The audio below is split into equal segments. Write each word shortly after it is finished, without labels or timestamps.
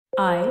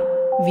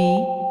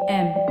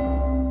IVM.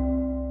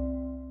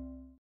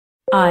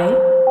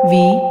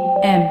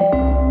 IVM.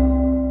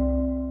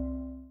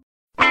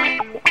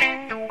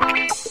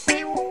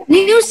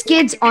 News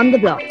Kids on the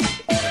Block.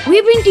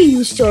 We bring to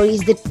you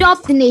stories that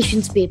top the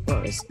nation's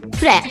papers,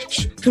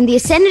 fresh from the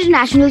Ascend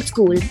International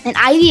School and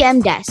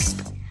IVM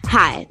desk.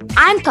 Hi,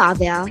 I'm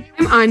Kavya.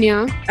 I'm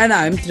Anya. And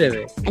I'm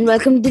Trivi. And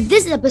welcome to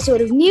this episode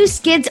of News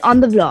Kids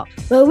on the Block,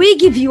 where we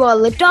give you all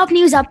the top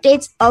news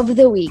updates of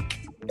the week.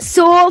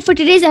 So for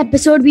today's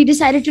episode, we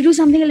decided to do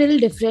something a little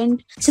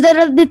different. So there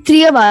are the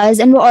three of us,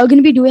 and we're all going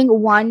to be doing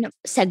one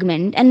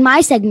segment. And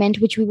my segment,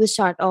 which we will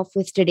start off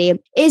with today,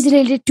 is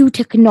related to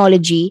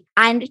technology.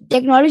 And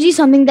technology is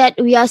something that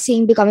we are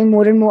seeing becoming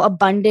more and more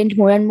abundant,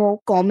 more and more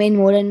common,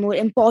 more and more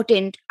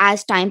important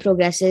as time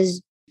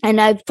progresses.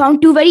 And I've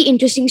found two very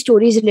interesting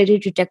stories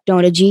related to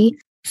technology.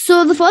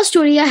 So the first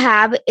story I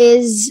have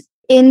is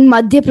in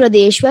Madhya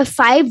Pradesh, where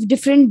 5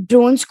 different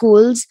drone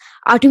schools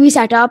are to be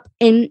set up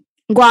in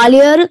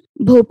Gwalior,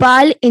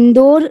 Bhopal,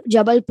 Indore,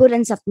 Jabalpur,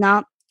 and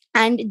Satna.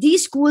 And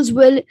these schools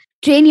will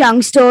train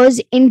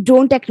youngsters in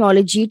drone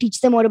technology,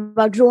 teach them more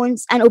about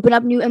drones, and open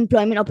up new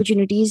employment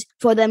opportunities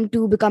for them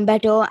to become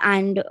better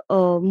and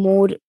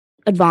more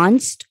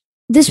advanced.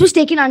 This was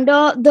taken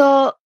under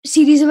the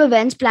series of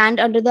events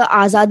planned under the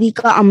Azadi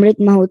Ka Amrit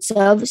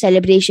Mahotsav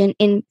celebration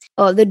in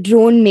the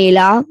Drone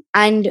Mela.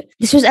 And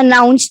this was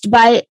announced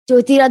by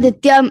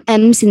Jyotiraditya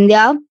M.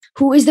 Sindhya,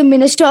 who is the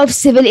Minister of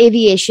Civil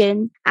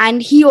Aviation.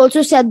 And he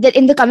also said that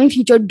in the coming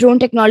future, drone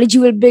technology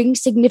will bring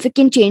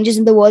significant changes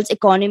in the world's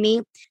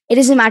economy. It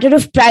is a matter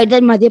of pride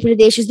that Madhya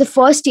Pradesh is the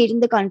first state in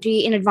the country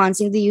in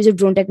advancing the use of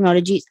drone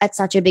technology at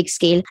such a big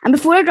scale. And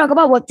before I talk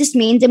about what this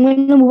means, I'm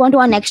going to move on to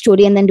our next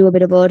story and then do a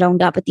bit of a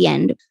roundup at the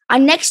end. Our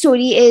next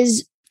story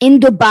is in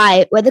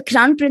Dubai, where the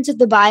Crown Prince of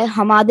Dubai,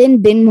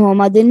 Hamdan bin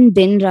Mohammed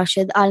bin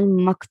Rashid Al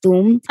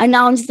Maktoum,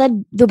 announced that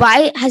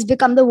Dubai has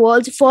become the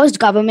world's first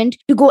government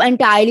to go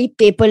entirely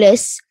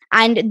paperless.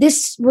 And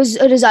this was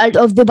a result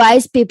of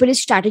Dubai's paperless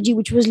strategy,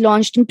 which was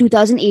launched in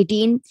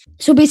 2018.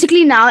 So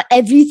basically now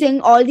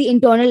everything, all the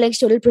internal and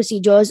external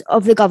procedures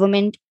of the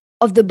government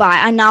of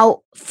Dubai are now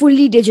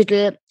fully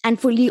digital and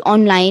fully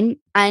online.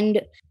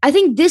 And I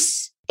think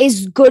this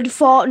is good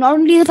for not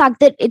only the fact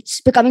that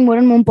it's becoming more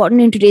and more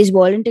important in today's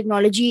world and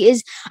technology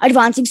is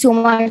advancing so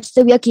much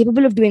that we are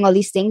capable of doing all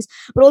these things,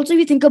 but also if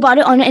you think about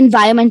it on an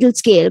environmental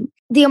scale,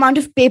 the amount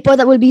of paper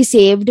that will be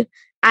saved,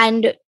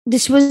 and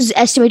this was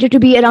estimated to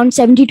be around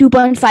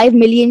 72.5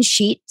 million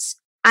sheets.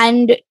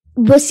 And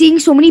we're seeing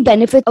so many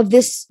benefits of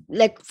this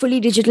like fully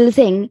digital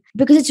thing,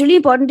 because it's really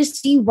important to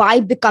see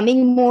why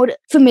becoming more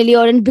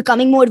familiar and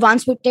becoming more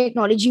advanced with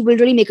technology will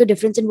really make a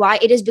difference, and why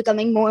it is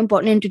becoming more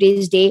important in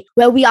today's day,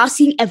 where we are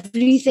seeing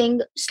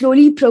everything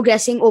slowly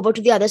progressing over to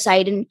the other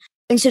side. And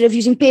instead of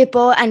using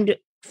paper and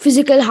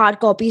physical hard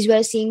copies,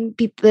 we're seeing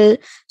people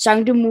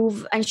starting to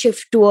move and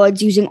shift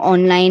towards using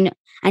online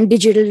and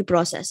digital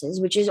processes,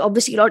 which is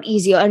obviously a lot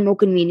easier and more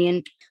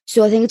convenient.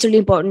 So I think it's really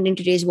important in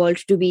today's world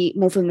to be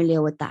more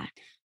familiar with that.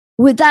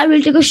 With that,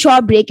 we'll take a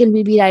short break and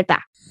we'll be right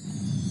back.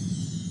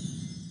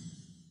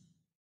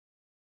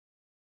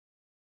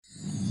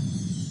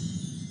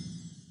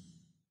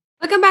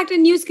 Welcome back to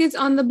News Kids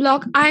on the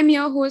Block. I'm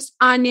your host,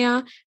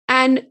 Anya.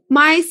 And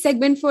my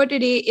segment for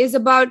today is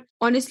about,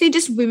 honestly,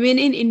 just women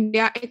in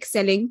India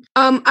excelling.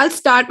 I'll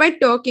start by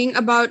talking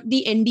about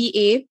the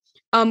NDA.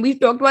 We've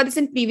talked about this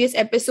in previous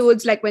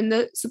episodes, like when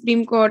the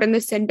Supreme Court and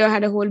the center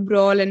had a whole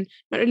brawl, and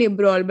not really a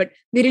brawl, but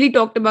they really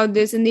talked about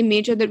this, and they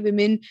made sure that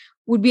women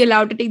would be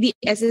allowed to take the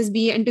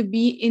SSB and to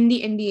be in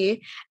the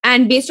NDA.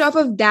 And based off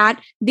of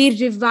that, they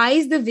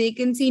revised the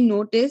vacancy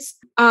notice,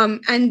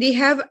 and they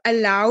have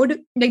allowed,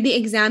 like the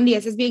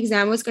SSB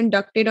exam was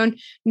conducted on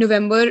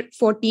November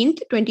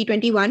 14th,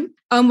 2021.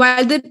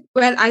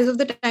 While as of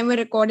the time we're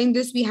recording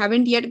this, we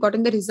haven't yet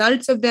gotten the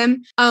results of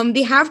them.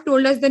 They have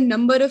told us the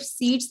number of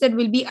seats that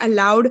will be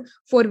allowed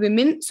for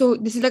women. So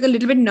this is like a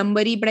little bit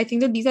numbery, but I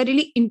think that these are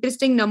really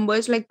interesting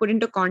numbers, like put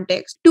into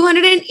context.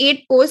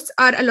 208 posts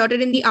are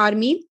allotted in the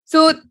army.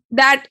 So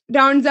that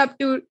rounds up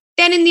to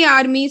 10 in the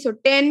army. So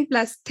 10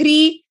 plus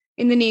 3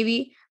 in the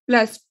Navy,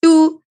 plus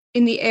 2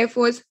 in the Air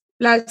Force,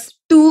 plus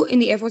 2 in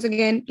the Air Force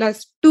again,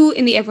 plus 2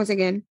 in the Air Force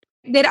again.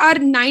 There are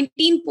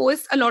 19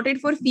 posts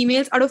allotted for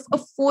females out of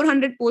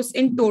 400 posts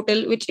in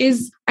total, which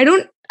is, I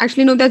don't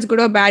actually know if that's good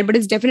or bad, but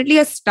it's definitely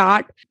a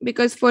start,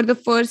 because for the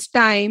first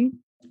time,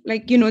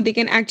 like, you know, they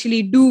can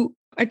actually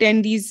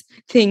attend these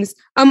things.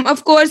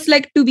 Of course,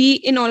 like to be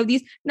in all of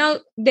these. Now,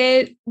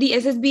 the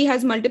SSB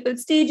has multiple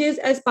stages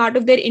as part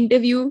of their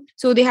interview.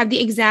 So they have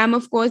the exam,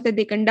 of course, that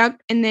they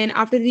conduct. And then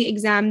after the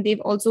exam, they've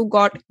also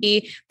got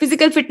a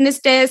physical fitness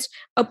test,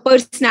 a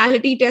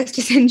personality test,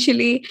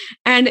 essentially.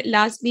 And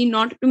lastly,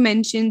 not to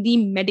mention the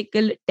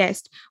medical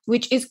test,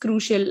 which is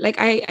crucial. Like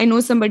I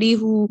know somebody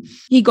who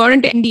he got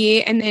into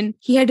NDA and then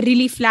he had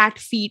really flat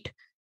feet.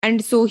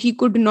 And so he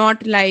could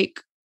not like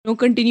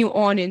continue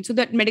on in. So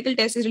that medical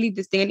test is really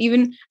this thing. And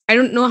even I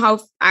don't know how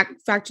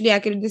factually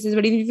accurate this is,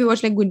 but even if you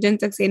watch like Gunjan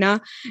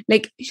Saxena,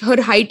 like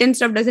her height and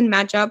stuff doesn't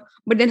match up,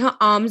 but then her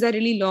arms are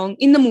really long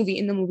in the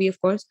movie,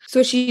 of course.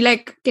 So she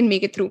like can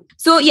make it through.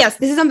 So yes,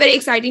 this is some very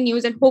exciting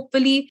news, and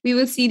hopefully we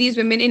will see these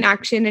women in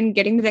action and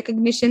getting the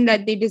recognition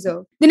that they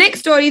deserve. The next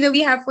story that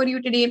we have for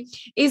you today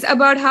is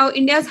about how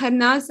India's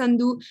Harnaaz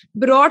Sandhu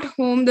brought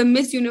home the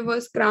Miss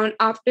Universe crown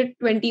after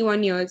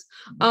 21 years.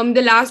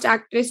 The last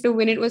actress to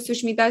win it was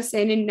Sushmita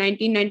Sen in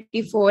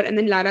 1994 and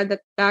then Lara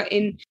Datta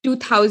in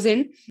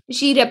 2000.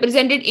 She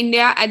represented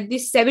India at the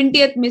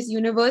 70th Miss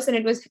Universe and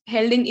it was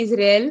held in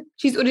Israel.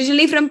 She's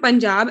originally from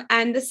Punjab,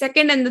 and the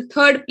second and the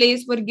third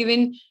place were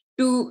given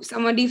to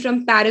somebody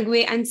from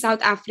Paraguay and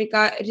South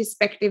Africa,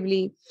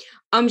 respectively.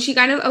 She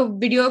kind of, a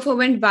video of her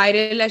went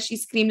viral as she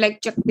screamed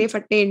like "Chakte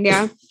Fatte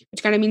India,"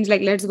 which kind of means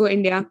like "Let's go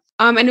India."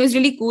 And it was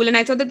really cool. And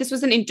I thought that this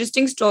was an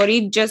interesting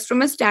story just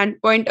from a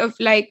standpoint of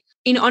like,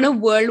 on a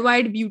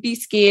worldwide beauty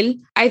scale,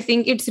 I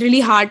think it's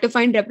really hard to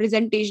find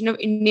representation of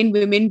Indian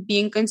women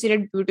being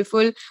considered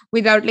beautiful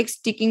without like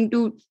sticking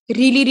to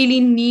really, really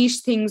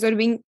niche things or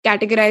being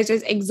categorized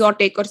as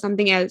exotic or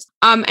something else.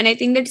 And I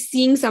think that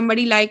seeing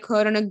somebody like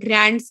her on a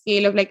grand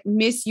scale of like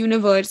Miss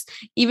Universe,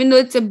 even though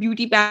it's a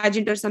beauty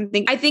pageant or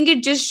something, I think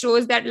it just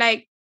shows that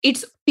like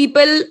it's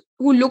people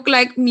who look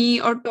like me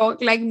or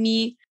talk like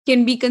me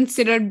can be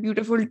considered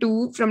beautiful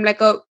too from like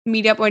a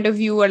media point of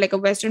view or like a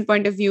Western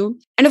point of view.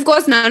 And of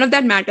course, none of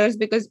that matters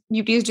because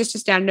beauty is just a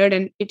standard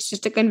and it's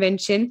just a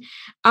convention.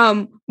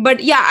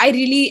 But yeah,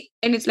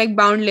 and it's like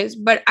boundless,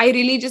 but I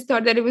really just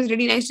thought that it was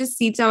really nice to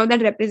see some of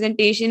that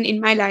representation in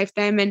my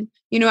lifetime. And,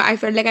 I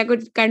felt like I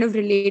could kind of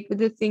relate with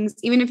the things,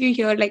 even if you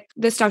hear like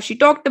the stuff she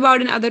talked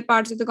about in other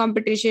parts of the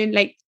competition,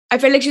 like I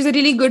felt like she's a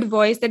really good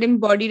voice that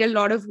embodied a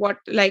lot of what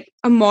like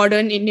a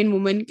modern Indian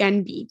woman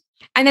can be.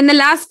 And then the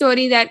last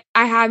story that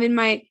I have in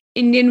my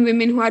Indian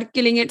women who are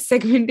killing it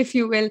segment, if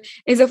you will,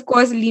 is of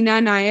course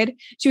Leena Nair.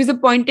 She was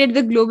appointed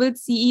the global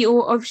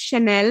CEO of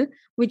Chanel,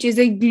 which is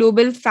a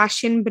global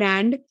fashion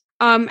brand.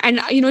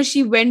 And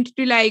she went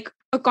to like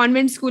a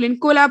convent school in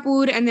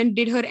Kolhapur and then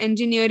did her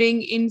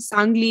engineering in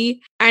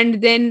Sangli.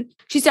 And then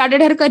she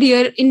started her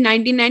career in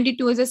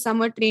 1992 as a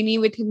summer trainee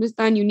with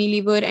Hindustan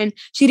Unilever. And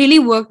she really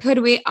worked her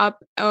way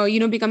up,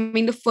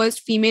 becoming the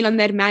first female on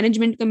their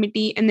management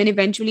committee. And then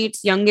eventually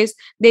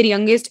their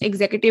youngest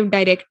executive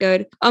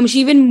director. She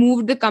even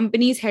moved the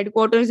company's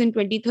headquarters in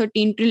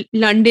 2013 to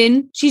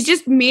London. She's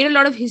just made a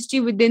lot of history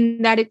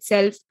within that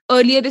itself.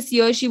 Earlier this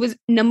year, she was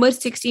number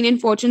 16 in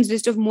Fortune's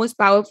list of most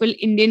powerful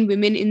Indian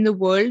women in the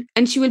world.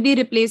 And she will be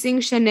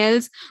replacing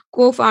Chanel's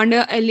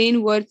co-founder,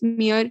 Elaine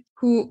Worthmere,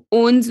 who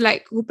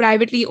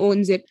privately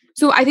owns it.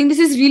 So I think this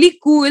is really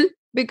cool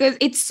because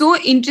it's so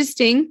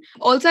interesting.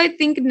 Also, I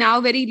think now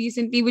very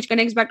recently, which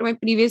connects back to my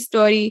previous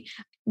story,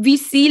 we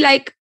see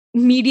like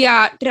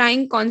media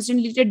trying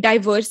constantly to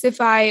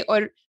diversify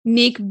or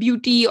make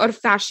beauty or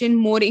fashion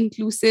more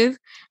inclusive.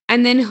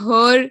 And then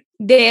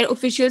their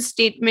official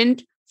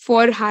statement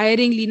for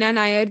hiring Leena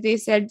Nair,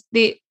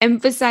 they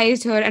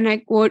emphasized her, and I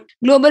quote,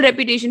 global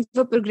reputation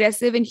for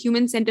progressive and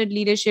human-centered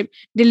leadership,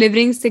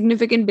 delivering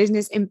significant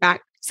business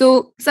impact.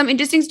 So some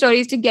interesting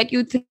stories to get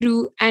you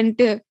through and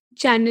to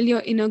channel your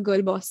inner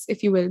girl boss,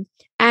 if you will.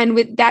 And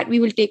with that, we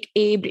will take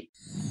a break.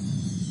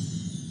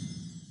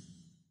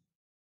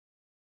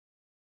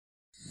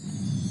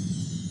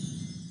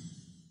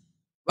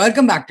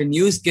 Welcome back to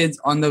News Kids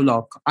on the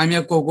Block. I'm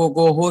your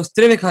co-host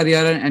Trivik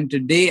Hariharan, and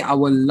today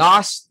our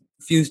last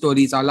few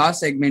stories, our last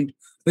segment.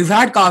 We've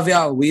had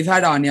Kavya, we've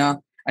had Anya,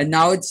 and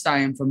now it's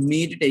time for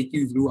me to take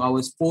you through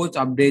our sports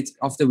updates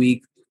of the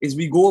week as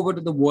we go over to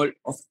the world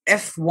of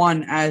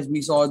F1 as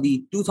we saw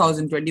the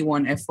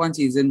 2021 F1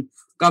 season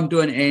come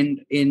to an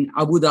end in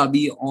Abu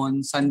Dhabi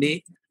on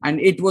Sunday. And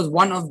it was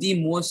one of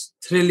the most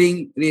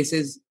thrilling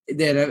races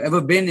there have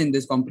ever been in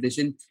this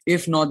competition,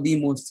 if not the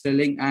most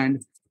thrilling.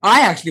 And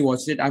I actually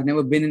watched it. I've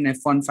never been an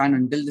F1 fan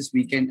until this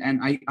weekend.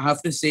 And I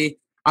have to say,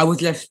 I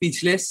was left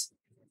speechless.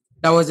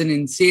 That was an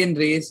insane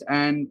race.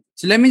 And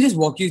so let me just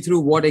walk you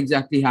through what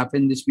exactly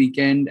happened this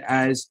weekend.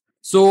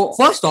 So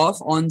first off,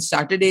 on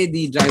Saturday,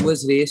 the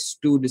drivers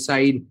raced to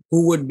decide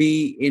who would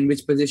be in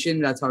which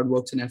position. That's how it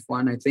works in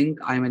F1. I think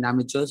I'm an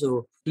amateur,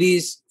 so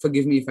please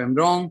forgive me if I'm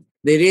wrong.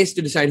 They raced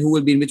to decide who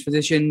will be in which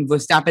position.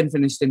 Verstappen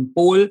finished in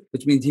pole,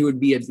 which means he would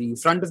be at the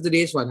front of the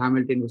race, while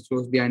Hamilton was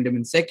close behind him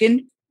in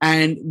second.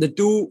 And the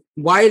two,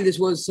 while this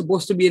was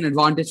supposed to be an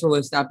advantage for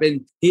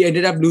Verstappen, he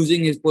ended up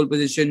losing his pole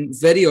position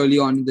very early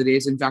on in the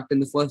race, in fact, in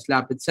the first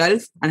lap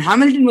itself. And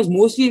Hamilton was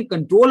mostly in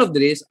control of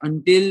the race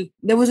until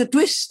there was a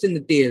twist in the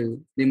tail,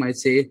 they might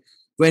say,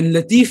 when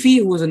Latifi,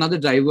 who was another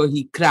driver,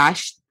 he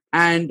crashed.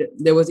 And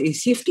there was a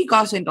safety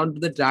car sent onto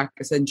the track.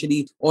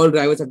 Essentially, all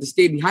drivers have to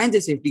stay behind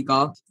the safety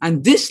car.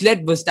 And this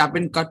let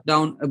Verstappen cut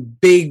down a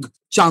big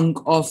chunk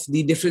of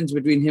the difference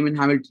between him and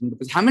Hamilton.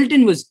 Because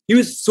Hamilton was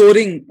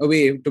soaring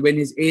away to win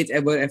his 8th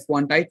ever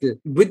F1 title.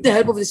 With the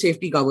help of the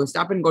safety car,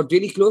 Verstappen got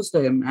really close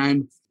to him.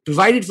 And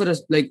provided for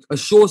us like a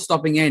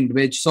show-stopping end,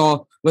 which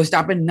saw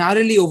Verstappen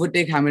narrowly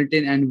overtake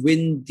Hamilton and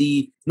win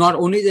not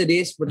only the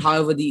race, but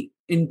however the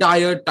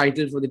entire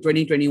title for the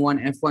 2021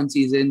 F1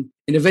 season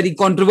in a very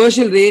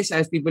controversial race,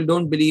 as people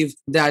don't believe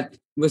that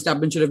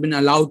Verstappen should have been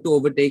allowed to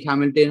overtake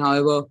Hamilton.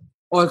 However,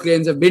 all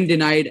claims have been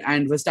denied,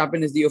 and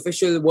Verstappen is the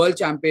official world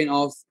champion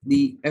of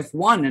the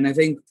F1. And I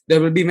think there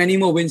will be many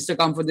more wins to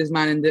come for this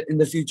man in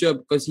the future,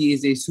 because he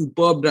is a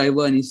superb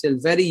driver and he's still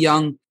very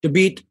young. To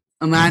beat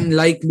a man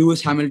like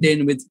Lewis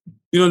Hamilton with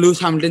Lewis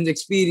Hamilton's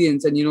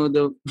experience and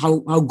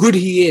how good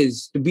he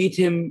is, to beat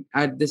him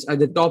at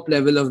the top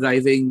level of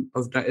racing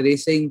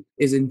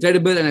is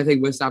incredible. And I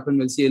think Verstappen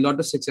will see a lot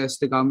of success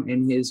to come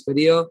in his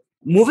career.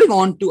 Moving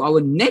on to our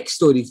next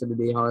story for the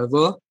day,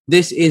 however,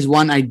 this is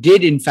one I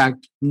did in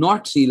fact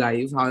not see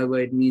live. However,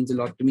 it means a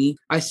lot to me.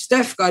 As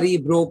Steph Curry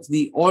broke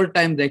the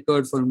all-time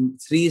record for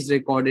threes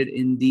recorded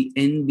in the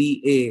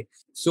NBA.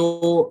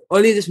 So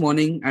early this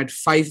morning at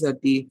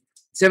 5:30,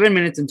 7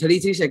 minutes and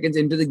 33 seconds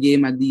into the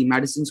game at the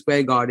Madison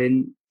Square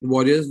Garden,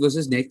 Warriors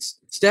versus Knicks,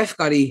 Steph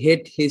Curry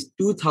hit his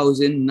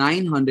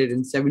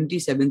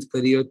 2,977th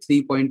career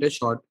three-pointer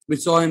shot,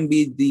 which saw him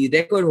be the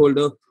record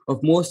holder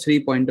of most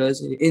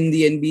three-pointers in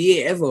the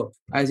NBA ever,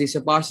 as he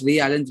surpassed Ray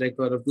Allen's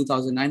record of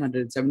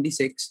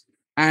 2,976.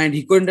 And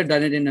he couldn't have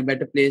done it in a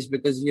better place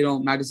because,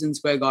 Madison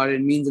Square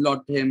Garden means a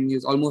lot to him. He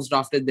was almost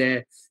drafted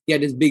there. He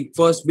had his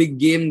first big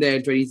game there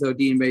in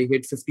 2013 where he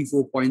hit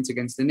 54 points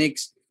against the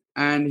Knicks.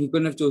 And he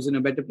couldn't have chosen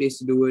a better place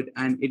to do it.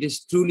 And it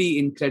is truly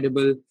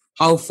incredible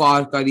how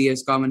far Curry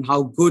has come and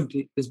how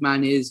good this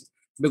man is,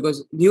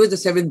 because he was the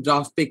 7th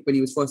draft pick when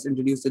he was first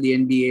introduced to the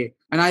NBA.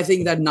 And I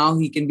think that now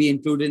he can be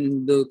included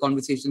in the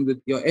conversation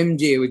with your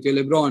MJ, with your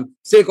LeBron.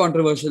 Still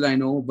controversial, I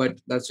know, but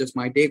that's just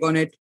my take on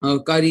it.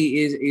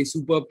 Curry is a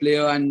super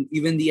player, and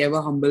even the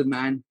ever humble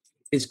man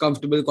is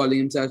comfortable calling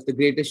himself the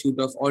greatest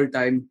shooter of all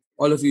time.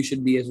 All of you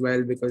should be as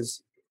well,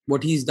 because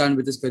what he's done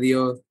with his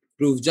career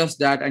proves just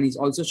that, and he's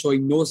also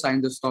showing no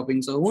signs of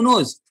stopping. So who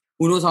knows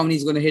how many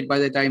he's going to hit by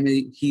the time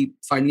he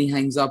finally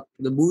hangs up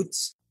the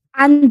boots.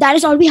 And that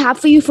is all we have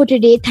for you for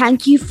today.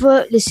 Thank you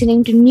for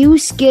listening to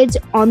News Kids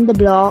on the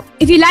Block.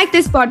 If you like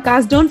this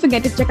podcast, don't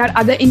forget to check out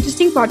other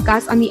interesting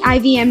podcasts on the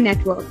IVM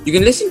network. You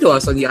can listen to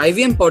us on the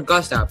IVM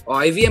Podcast app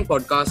or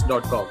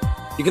ivmpodcast.com.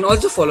 You can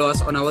also follow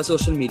us on our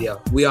social media.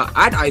 We are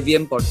at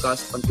IVM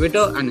Podcast on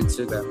Twitter and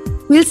Instagram.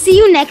 We'll see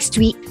you next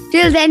week.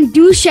 Till then,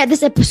 do share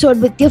this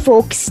episode with your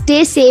folks.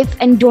 Stay safe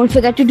and don't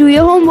forget to do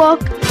your homework.